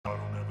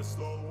never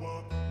slow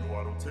up, no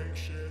I don't take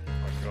shit.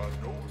 I got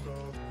no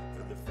love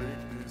for the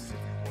fakeness. If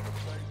you wanna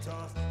play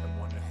tough and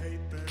wanna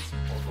hate this,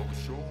 I'll always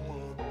show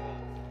up.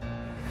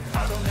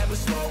 I don't ever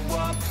slow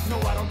up, no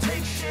I don't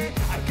take shit.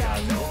 I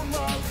got no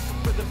love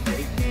for the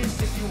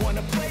fakeness. If you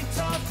wanna play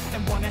tough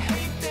and wanna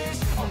hate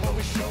this, I'll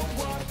always show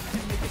up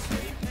and make a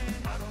statement.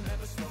 I don't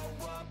ever slow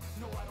up,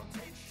 no I don't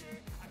take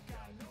shit. I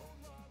got no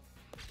love.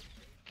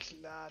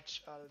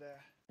 Klatsch, Alter.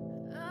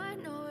 I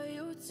know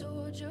you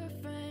told your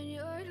friend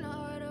you're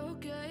not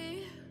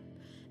okay,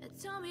 and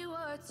tell me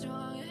what's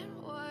wrong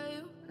and why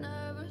you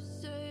never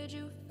said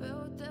you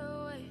felt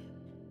that way.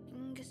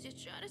 Guess you're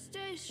trying to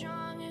stay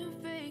strong and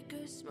fake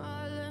a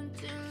smile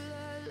until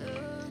I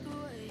look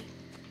away.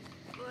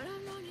 But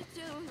I've known you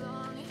too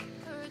long, it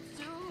hurts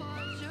to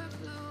watch your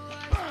blue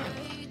eyes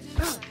fade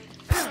to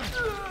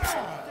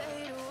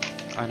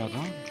white. Einer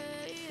da?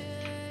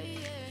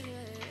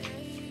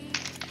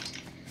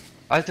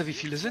 Alter, wie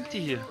viele sind die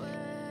hier?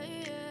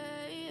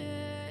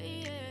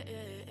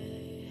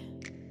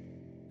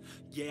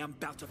 Yeah, I'm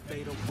about to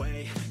fade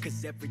away,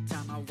 cause every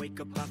time I wake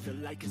up I feel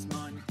like it's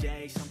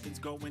Monday. Something's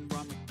going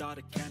wrong with all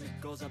the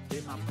chemicals up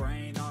in my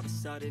brain. All of a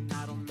sudden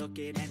I don't look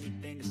at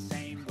anything the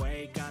same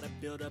way. Gotta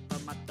build up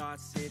of my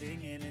thoughts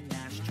sitting in an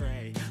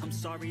ashtray. I'm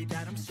sorry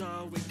that I'm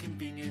so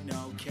inconvenient,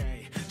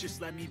 okay. Just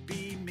let me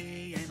be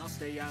me and I'll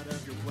stay out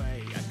of your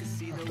way. I can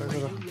see the way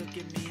you look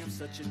at me, I'm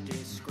such a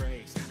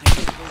disgrace. I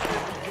never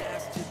really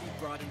asked to be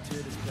brought into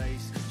this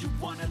place. You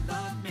wanna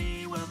love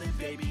me? Well then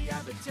baby I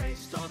have a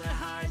taste. All the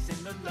highs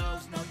and the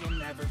lows, no you'll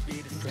never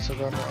be the same. Das ist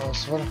sogar eine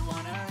Auswahl.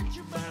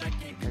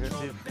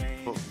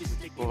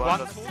 Wo war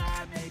das?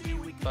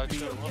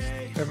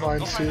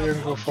 M1 hier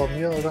irgendwo vor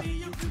mir, oder?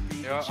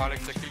 Ja,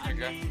 Alex, der killt mich,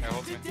 gell? Er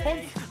haut mich.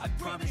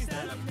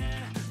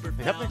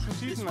 Ich hab nichts zu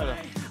schießen, Alter.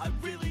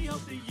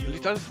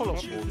 Liegt alles voll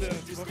auf dem Boden.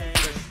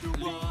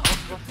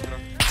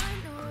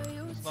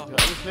 Ja,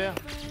 alles leer.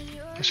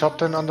 Ich hab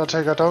den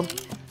Undertaker down.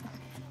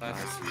 Nice.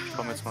 Ich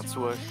komm jetzt mal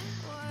zu euch.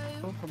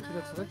 So, kommt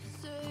wieder zurück.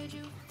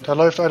 Da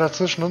läuft einer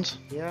zwischen uns.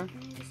 Ja.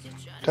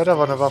 Der hat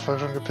aber eine Waffe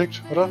schon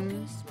gepickt, oder?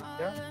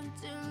 Ja.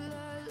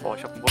 Boah,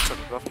 ich hab einen Boxer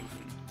mit Waffen.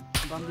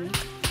 Bambi.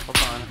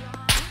 Kommt noch einer.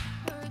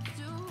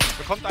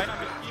 Da kommt einer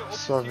mit mir oben.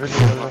 So, Willi,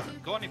 Alter.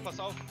 Gorni, pass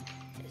auf.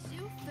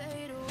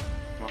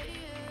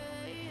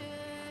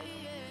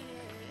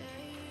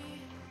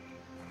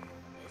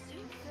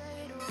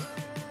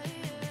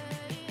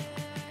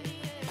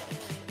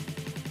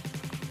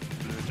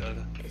 Blöd,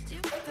 Alter.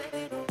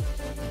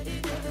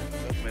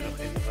 Sag mir doch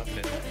eben Waffe in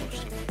den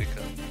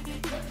Buchstabenficker.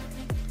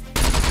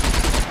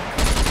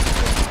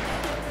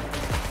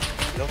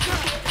 Lauf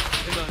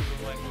immer über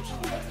meinen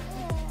Buchstaben.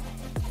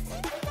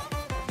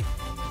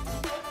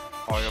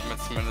 Oh, ich hab mir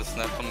zumindest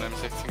Snap von dem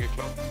M16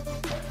 geklaut.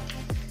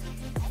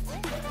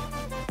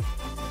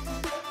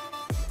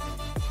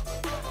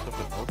 Ich hab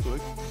das auch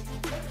zurück.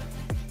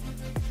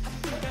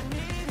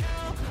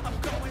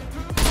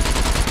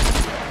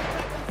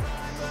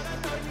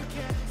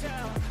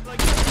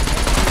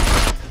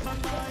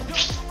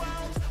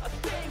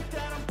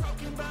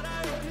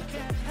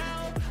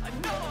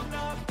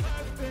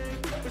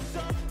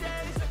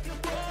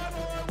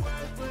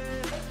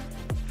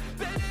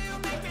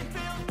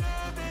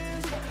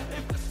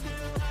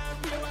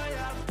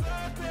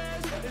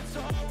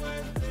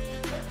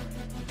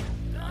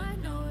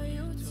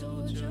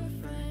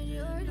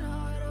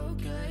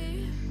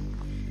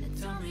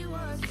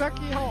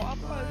 Zacki, hau ab,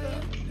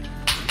 Alter!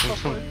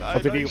 Verfolgt,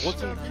 Alter! Die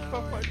Russen mich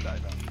verfolgt,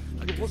 Alter!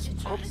 Die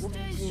Russen kommen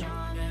unten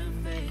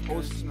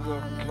aus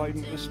dieser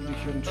kleinen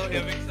östlichen So, Stadt.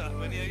 ihr Wichser,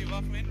 wenn ihr die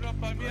Waffen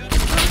hindroppt bei mir...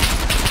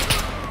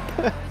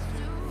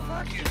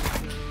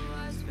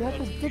 Der hat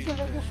das dicke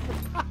erwischt.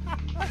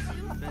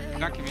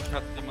 Knacki, mich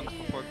hat jemand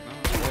verfolgt, ne?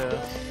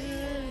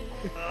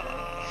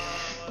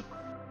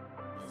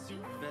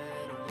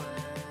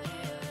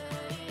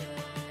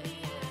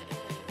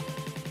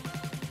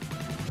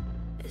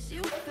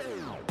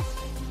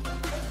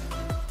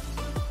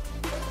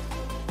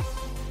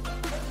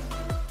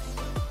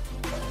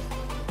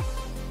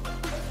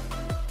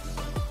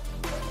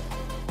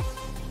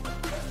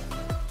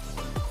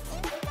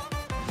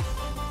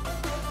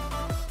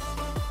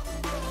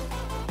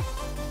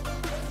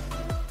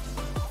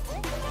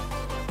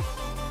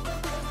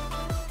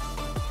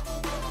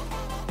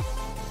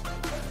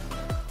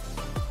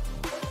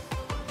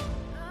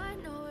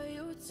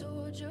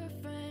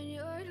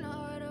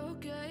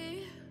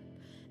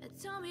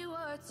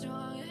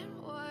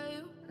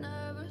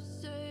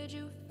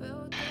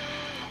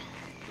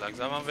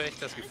 Langsam haben wir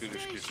echt das Gefühl, du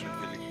spielst mit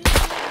Willi.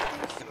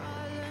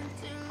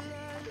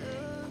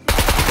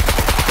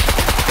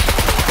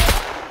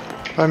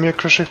 Bei mir,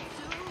 Krischi.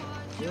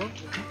 Jo.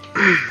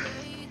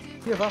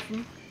 4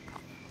 Waffen.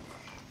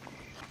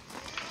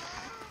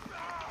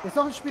 Ist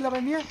noch ein Spieler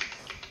bei mir.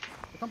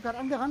 Der kommt gerade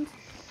angerannt.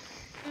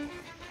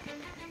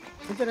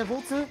 Hinter der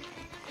Wurzel.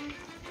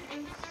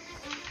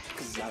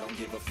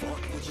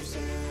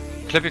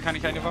 Kleppi, kann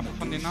ich eine Waffe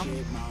von denen haben?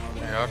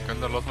 Ja,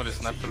 können dann lassen wir die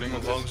Sniper liegen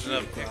und so.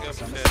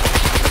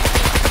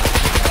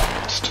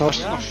 Das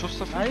tauscht. Noch Schuss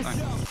dafür? Nice.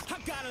 Nein.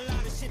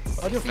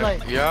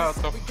 Audiofly. Ja,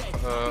 doch.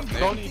 Nee.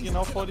 Donny,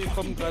 genau vor dir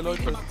kommen 3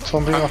 Leute.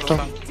 Zombie, Achtung.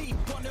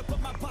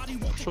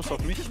 Schuss auf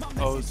mich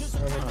aus. Ja,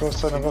 mit Ghost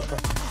seiner Waffe.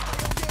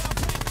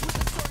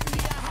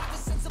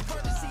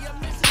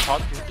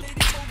 Hart.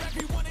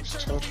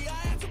 Ist tot.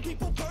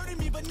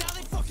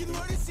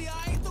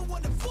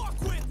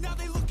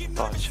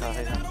 Boah,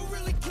 scheiße.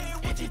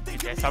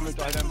 Der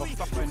sammelt einer noch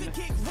Waffen.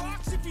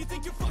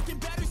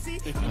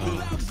 Ich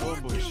bin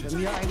Vorbusch. Bei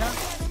mir einer.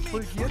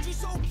 Pulsiert.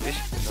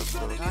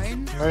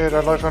 Nein. Nee,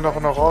 da läuft er noch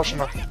in Orange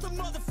nach.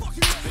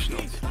 Zwischen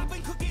uns.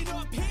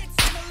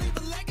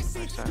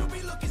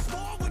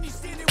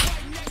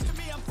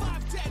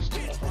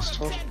 Ist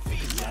tot.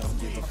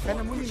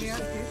 Keine Muni mehr.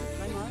 Geht.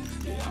 Dreimal.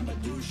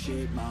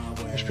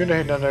 Ich bin da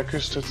hinten an der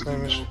Küste jetzt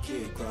nämlich.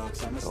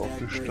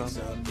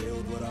 Aufgestanden.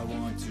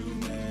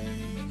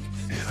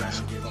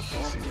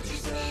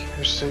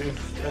 Ich sehe ihn.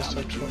 Er ist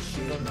halt schon.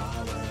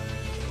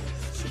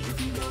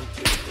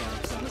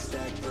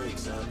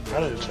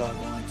 Alter.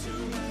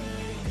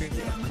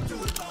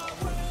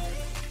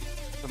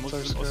 Da muss Das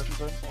es ist im Osten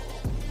sein.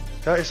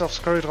 Ja, ist auf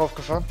Scurry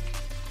draufgefahren.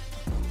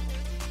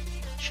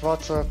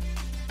 Schwarzer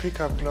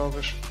Pickup, glaube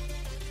ich.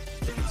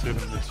 Jetzt hier ein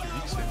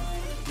SUV gesehen.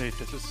 Nee,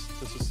 das ist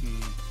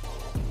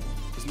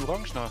ein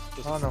Orangener.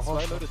 Das Ah, sind ein 2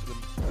 Orangener. Leute drin.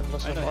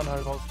 Lass Einer mich hinten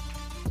anhalten. drauf.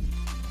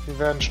 Wir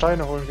werden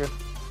Steine holen gehen.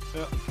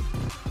 Ja,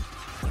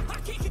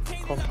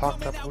 Komm, park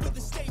da, Bruder.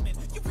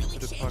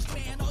 bitte parken.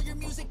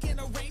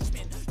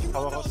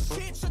 Aber raus, so.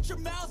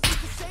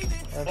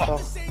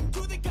 Einfach.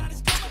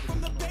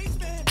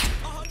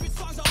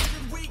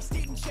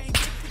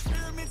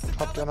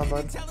 Habt die anderen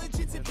beiden?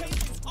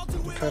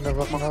 Die keine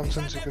Waffen haben,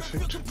 sind sie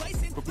gefickt.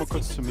 Guck mal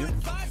kurz zu mir.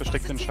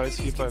 Versteck den Scheiß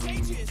hier beim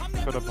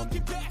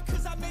Förderband.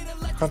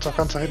 Kannst auch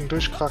ganz da hinten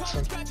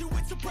durchkraxeln.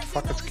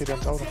 Fuck, jetzt geht er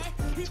ins Auto.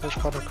 Jetzt muss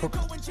ich gerade gucken.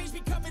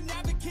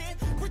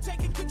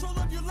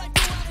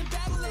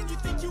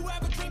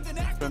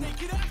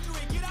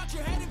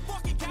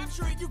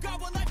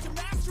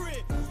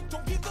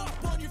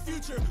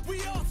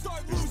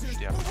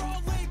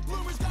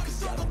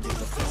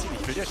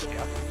 Ich will ja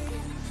sterben.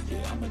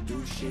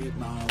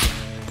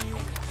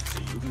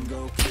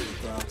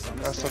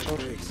 Erster tot.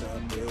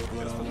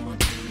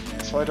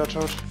 Zweiter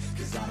tot.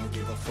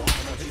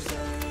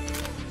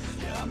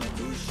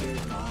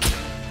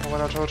 Noch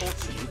einer tot.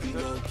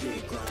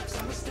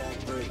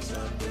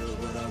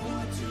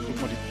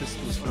 Guck mal, die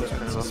Pistole ist vielleicht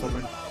eine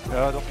Wassermann.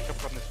 Ja, doch, ich hab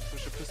gerade eine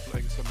frische Pistole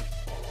eingesammelt.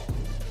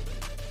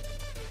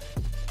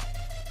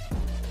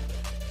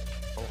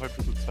 Auch halt ein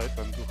bisschen Zeit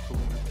beim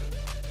Durchgucken. Ne?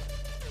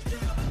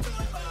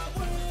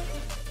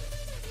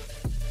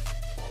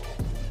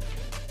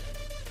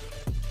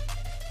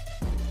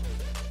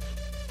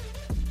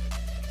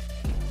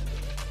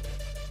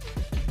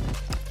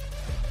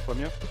 Bei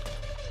mir.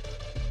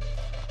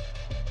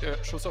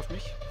 Schuss auf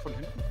mich, von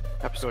hinten.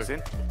 Hab's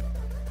gesehen.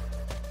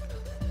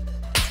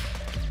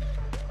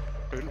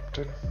 Schön.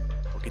 Den.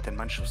 Wo geht denn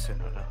mein Schuss hin,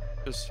 oder?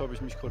 Das habe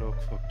ich mich gerade auch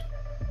gefragt.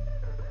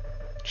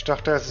 Ich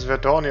dachte erst, es wäre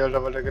Dorny,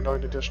 Alter, weil der genau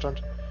hinter dir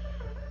stand.